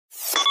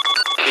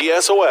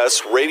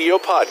PSOS Radio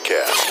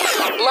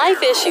Podcast.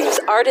 Life issues,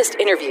 artist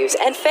interviews,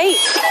 and faith.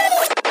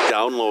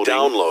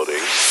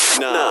 Downloading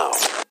now.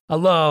 I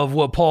love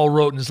what Paul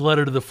wrote in his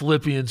letter to the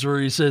Philippians where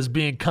he says,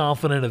 being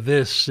confident of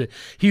this,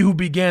 he who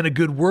began a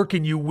good work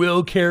in you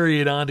will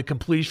carry it on to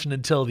completion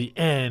until the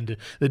end,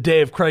 the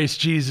day of Christ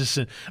Jesus.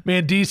 And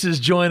Mandisa is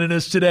joining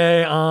us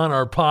today on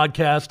our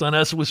podcast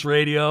on SOS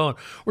Radio. And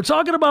we're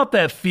talking about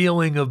that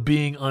feeling of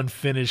being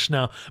unfinished.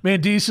 Now,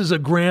 Mandisa is a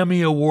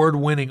Grammy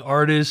Award-winning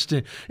artist.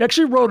 And he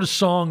actually wrote a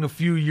song a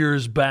few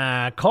years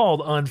back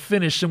called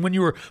Unfinished. And when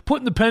you were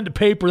putting the pen to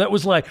paper, that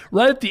was like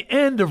right at the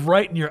end of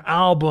writing your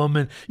album.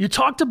 And you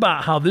talked about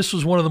how this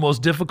was one of the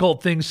most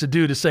difficult things to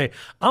do, to say,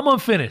 I'm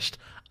unfinished.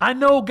 I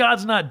know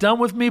God's not done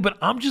with me, but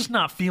I'm just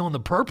not feeling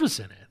the purpose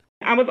in it.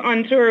 I was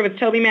on tour with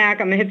Toby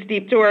Mac on the Hits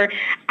Deep tour.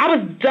 I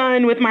was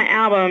done with my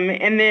album,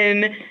 and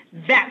then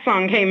that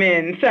song came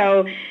in.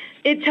 So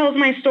it tells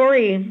my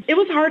story. It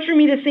was hard for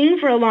me to sing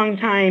for a long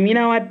time. You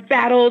know, I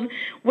battled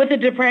with a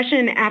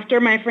depression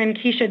after my friend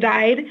Keisha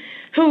died,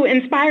 who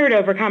inspired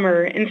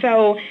Overcomer. And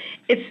so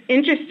it's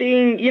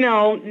interesting, you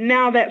know,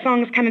 now that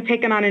song's kind of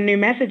taken on a new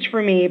message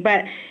for me.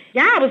 But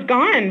yeah, I was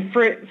gone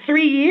for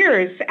 3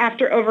 years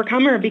after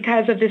Overcomer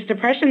because of this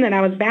depression that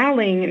I was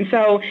battling. And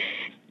so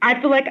I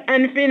feel like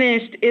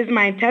Unfinished is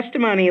my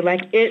testimony.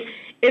 Like it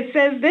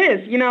says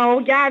this, you know,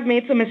 yeah, I've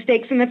made some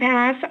mistakes in the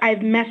past.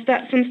 I've messed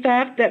up some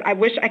stuff that I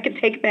wish I could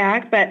take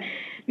back. But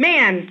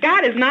man,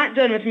 God is not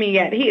done with me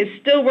yet. He is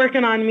still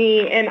working on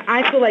me. And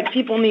I feel like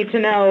people need to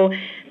know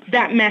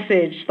that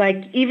message.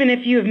 Like, even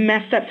if you have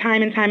messed up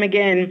time and time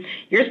again,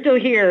 you're still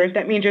here.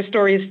 That means your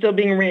story is still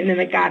being written and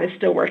that God is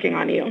still working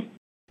on you.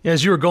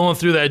 As you were going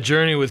through that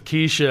journey with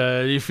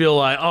Keisha, you feel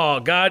like, oh,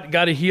 God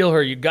got to heal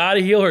her. You got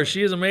to heal her.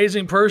 She is an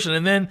amazing person.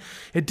 And then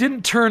it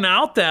didn't turn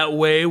out that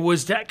way.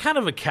 Was that kind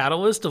of a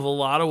catalyst of a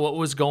lot of what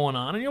was going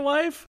on in your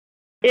life?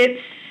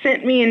 It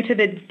sent me into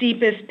the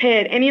deepest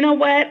pit. And you know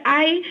what?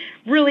 I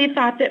really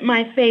thought that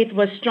my faith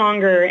was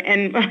stronger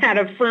and had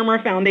a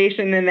firmer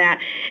foundation than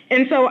that.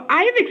 And so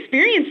I've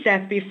experienced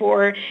death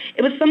before.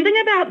 It was something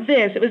about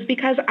this. It was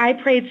because I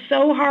prayed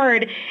so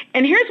hard.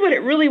 And here's what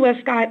it really was,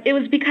 Scott. It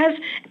was because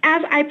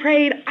as I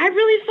prayed, I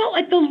really felt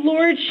like the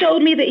Lord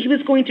showed me that he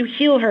was going to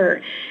heal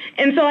her.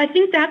 And so I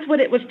think that's what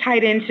it was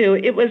tied into.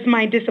 It was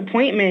my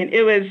disappointment.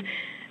 It was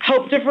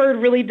hope deferred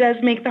really does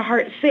make the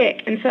heart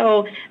sick. And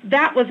so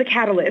that was a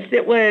catalyst.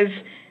 It was,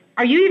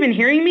 are you even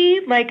hearing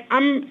me? Like,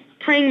 I'm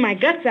praying my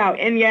guts out,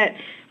 and yet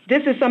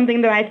this is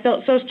something that I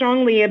felt so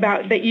strongly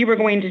about that you were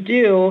going to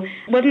do.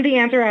 Wasn't the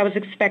answer I was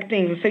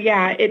expecting. So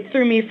yeah, it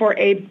threw me for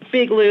a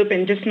big loop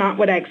and just not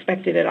what I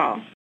expected at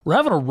all. We're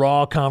having a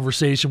raw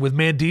conversation with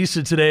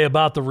Mandisa today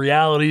about the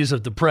realities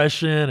of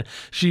depression.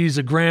 She's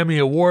a Grammy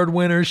Award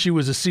winner. She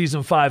was a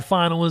season 5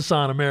 finalist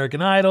on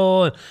American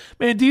Idol. And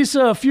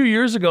Mandisa, a few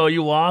years ago,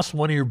 you lost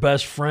one of your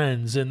best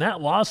friends, and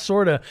that loss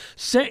sort of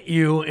sent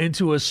you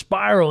into a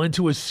spiral,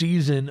 into a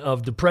season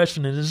of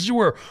depression. And as you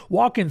were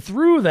walking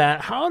through that,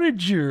 how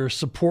did your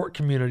support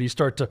community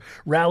start to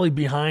rally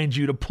behind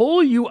you to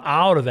pull you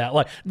out of that?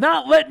 Like,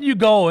 not letting you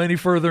go any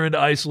further into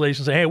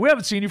isolation. Say, hey, we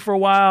haven't seen you for a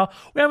while.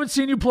 We haven't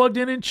seen you plugged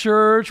in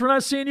church. We're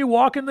not seeing you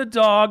walking the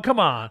dog. Come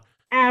on.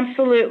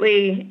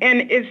 Absolutely.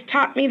 And it's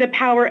taught me the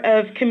power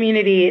of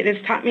community. It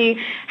has taught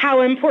me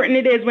how important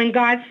it is when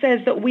God says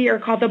that we are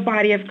called the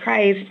body of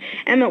Christ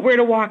and that we're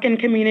to walk in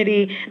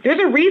community. There's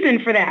a reason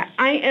for that.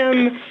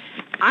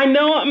 I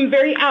know I'm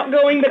very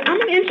outgoing, but I'm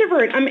an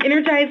introvert. I'm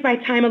energized by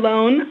time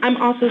alone. I'm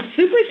also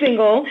super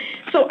single.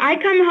 So I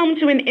come home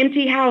to an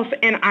empty house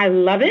and I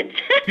love it.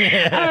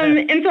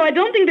 And so I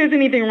don't think there's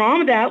anything wrong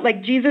with that.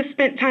 Like, Jesus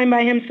spent time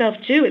by himself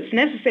too. It's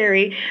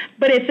necessary.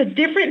 But it's a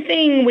different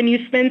thing when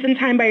you spend some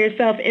time by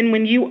yourself and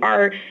when you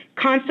are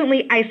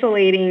constantly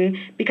isolating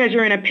because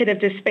you're in a pit of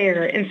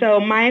despair. And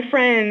so my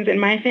friends and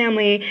my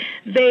family,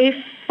 they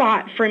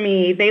fought for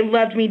me. They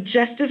loved me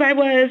just as I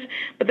was,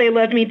 but they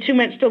loved me too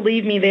much to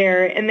leave me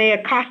there. And they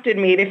accosted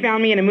me. They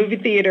found me in a movie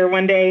theater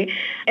one day,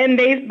 and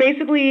they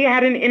basically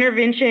had an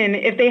intervention.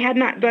 If they had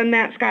not done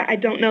that, Scott, I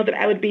don't know that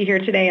I would be here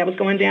today. I was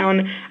going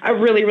down a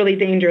really, really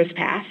dangerous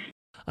path.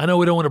 I know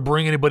we don't want to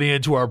bring anybody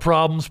into our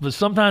problems, but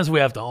sometimes we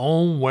have to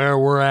own where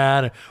we're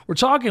at. We're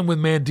talking with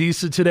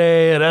Mandisa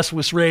today at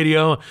SOS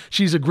Radio.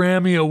 She's a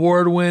Grammy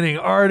Award-winning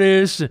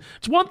artist.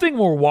 It's one thing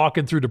when we're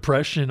walking through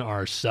depression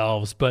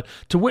ourselves, but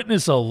to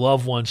witness a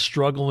loved one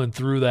struggling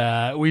through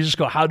that, we just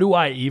go, how do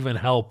I even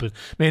help? And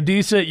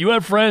Mandisa, you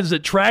had friends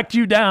that tracked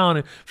you down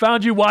and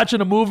found you watching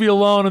a movie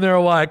alone, and they're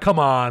like, come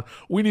on,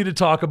 we need to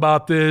talk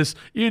about this.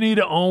 You need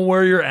to own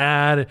where you're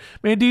at.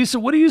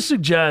 Mandisa, what do you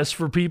suggest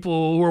for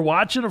people who are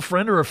watching a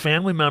friend or a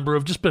family member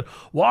who've just been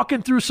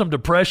walking through some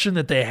depression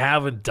that they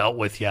haven't dealt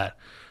with yet,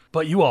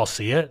 but you all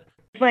see it?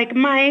 Like,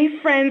 my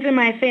friends and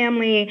my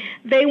family,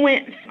 they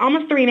went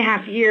almost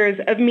 3.5 years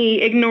of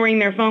me ignoring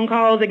their phone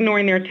calls,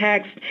 ignoring their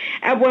texts.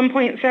 At one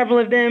point, several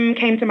of them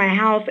came to my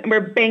house and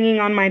were banging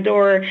on my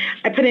door.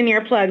 I put in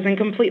earplugs and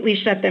completely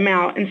shut them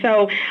out. And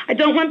so I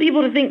don't want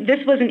people to think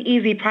this was an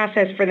easy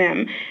process for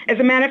them. As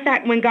a matter of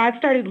fact, when God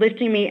started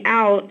lifting me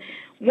out,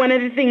 one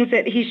of the things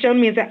that he showed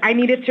me is that I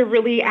needed to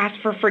really ask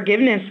for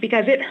forgiveness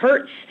because it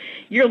hurts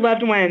your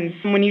loved ones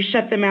when you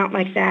shut them out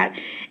like that.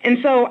 And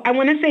so I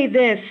want to say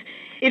this.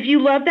 If you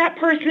love that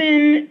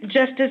person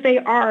just as they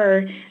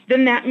are,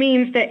 then that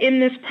means that in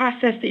this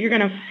process that you're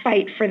going to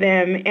fight for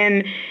them.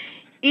 And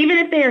even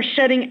if they are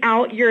shutting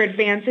out your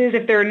advances,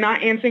 if they're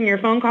not answering your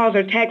phone calls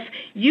or texts,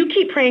 you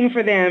keep praying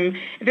for them.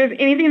 If there's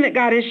anything that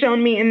God has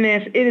shown me in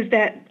this, it is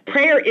that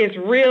prayer is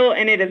real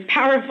and it is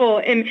powerful.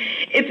 And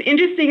it's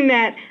interesting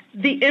that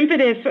the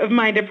impetus of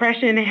my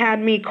depression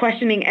had me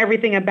questioning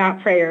everything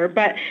about prayer.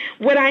 But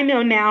what I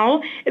know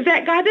now is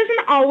that God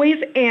doesn't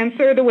always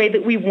answer the way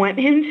that we want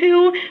him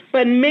to,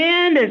 but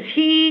man, does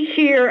he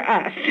hear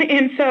us.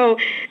 And so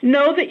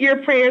know that your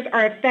prayers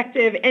are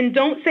effective and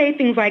don't say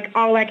things like,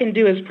 all I can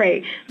do is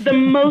pray. The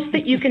most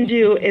that you can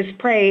do is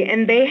pray,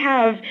 and they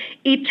have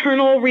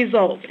eternal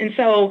results. And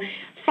so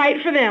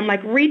fight for them,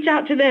 like reach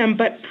out to them,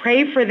 but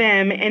pray for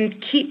them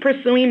and keep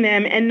pursuing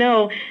them and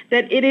know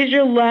that it is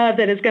your love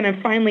that is going to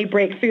finally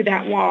break through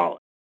that wall.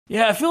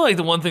 Yeah, I feel like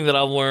the one thing that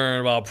I've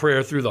learned about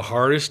prayer through the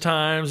hardest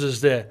times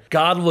is that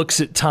God looks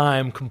at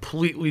time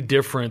completely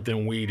different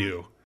than we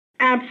do.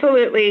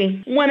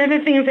 Absolutely. One of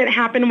the things that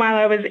happened while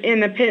I was in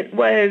the pit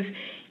was,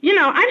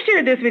 I've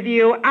shared this with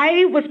you.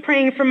 I was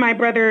praying for my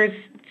brother's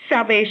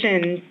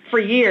salvation for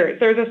years.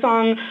 There's a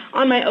song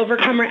on my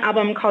Overcomer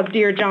album called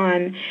Dear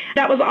John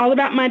that was all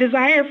about my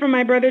desire for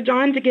my brother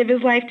John to give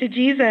his life to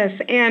Jesus.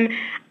 And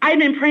I'd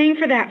been praying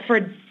for that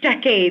for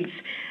decades.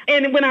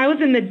 And when I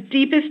was in the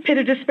deepest pit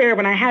of despair,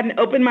 when I hadn't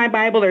opened my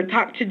Bible or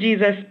talked to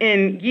Jesus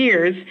in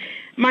years,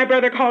 my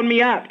brother called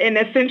me up and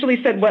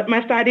essentially said, what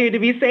must I do to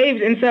be saved?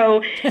 And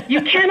so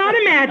you cannot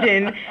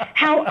imagine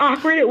how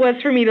awkward it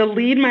was for me to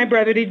lead my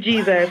brother to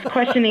Jesus,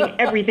 questioning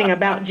everything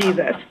about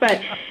Jesus.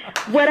 But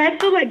what I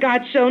feel like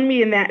God showed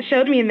me in that is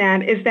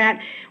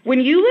that when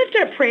you lift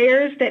up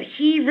prayers, that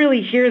he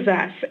really hears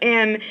us.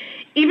 And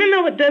even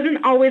though it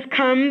doesn't always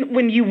come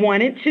when you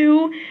want it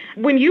to,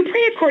 when you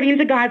pray according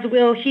to God's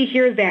will, he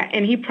hears that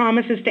and he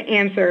promises to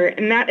answer.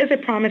 And that is a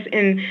promise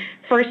in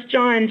 1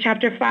 John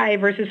chapter 5,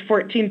 verses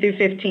 14 through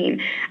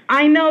 15.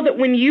 I know that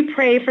when you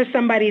pray for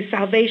somebody's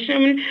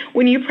salvation,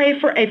 when you pray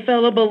for a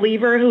fellow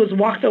believer who has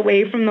walked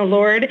away from the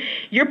Lord,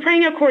 you're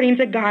praying according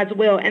to God's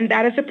will. And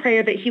that is a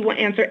prayer that he will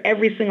answer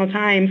every single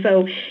time.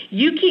 So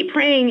you keep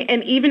praying.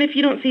 And even if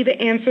you don't see the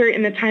answer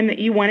in the time that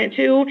you want it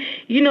to,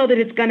 you know that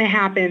it's going to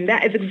happen.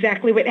 That is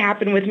exactly what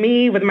happened with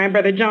me, with my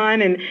brother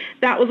John. And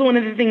that was one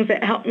of the things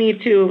that helped me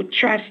to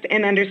trust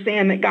and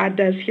understand that God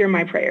does hear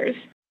my prayers.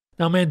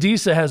 Now,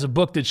 Mandisa has a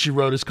book that she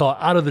wrote. It's called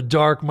Out of the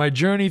Dark, My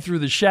Journey Through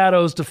the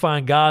Shadows to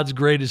Find God's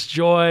Greatest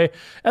Joy.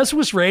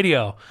 SOS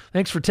Radio.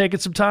 Thanks for taking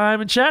some time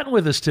and chatting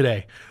with us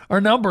today.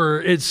 Our number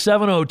is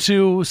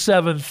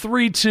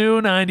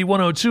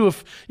 702-732-9102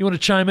 if you want to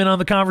chime in on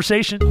the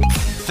conversation.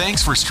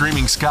 Thanks for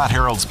streaming Scott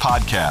Harold's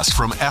podcast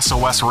from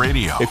SOS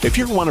Radio. If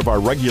you're one of our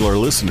regular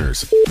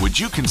listeners, would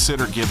you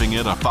consider giving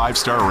it a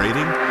 5-star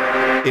rating?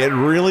 It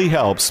really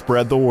helps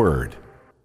spread the word.